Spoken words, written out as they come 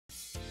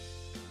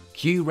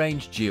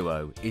Q-Range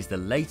Duo is the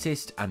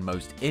latest and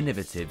most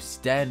innovative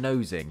stair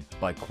nosing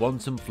by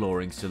Quantum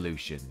Flooring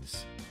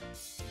Solutions.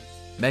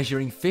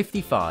 Measuring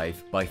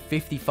 55 by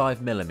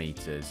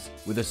 55mm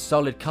with a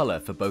solid colour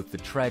for both the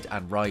tread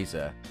and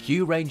riser,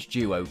 Q-Range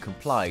Duo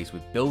complies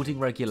with building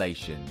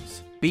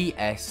regulations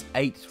BS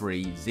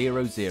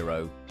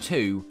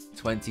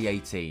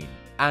 8300-2/2018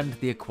 and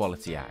the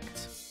Equality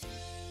Act.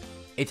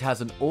 It has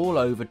an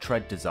all-over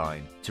tread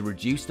design to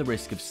reduce the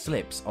risk of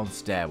slips on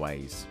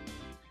stairways.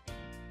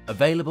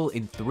 Available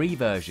in 3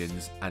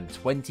 versions and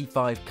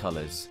 25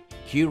 colours,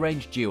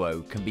 Q-Range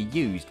Duo can be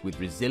used with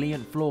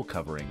resilient floor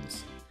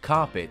coverings,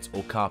 carpet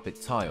or carpet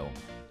tile,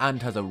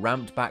 and has a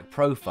ramped back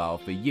profile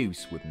for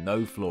use with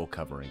no floor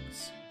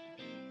coverings.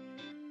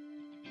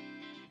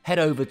 Head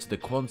over to the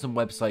Quantum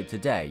website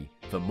today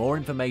for more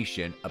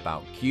information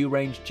about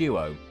Q-Range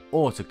Duo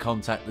or to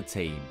contact the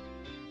team.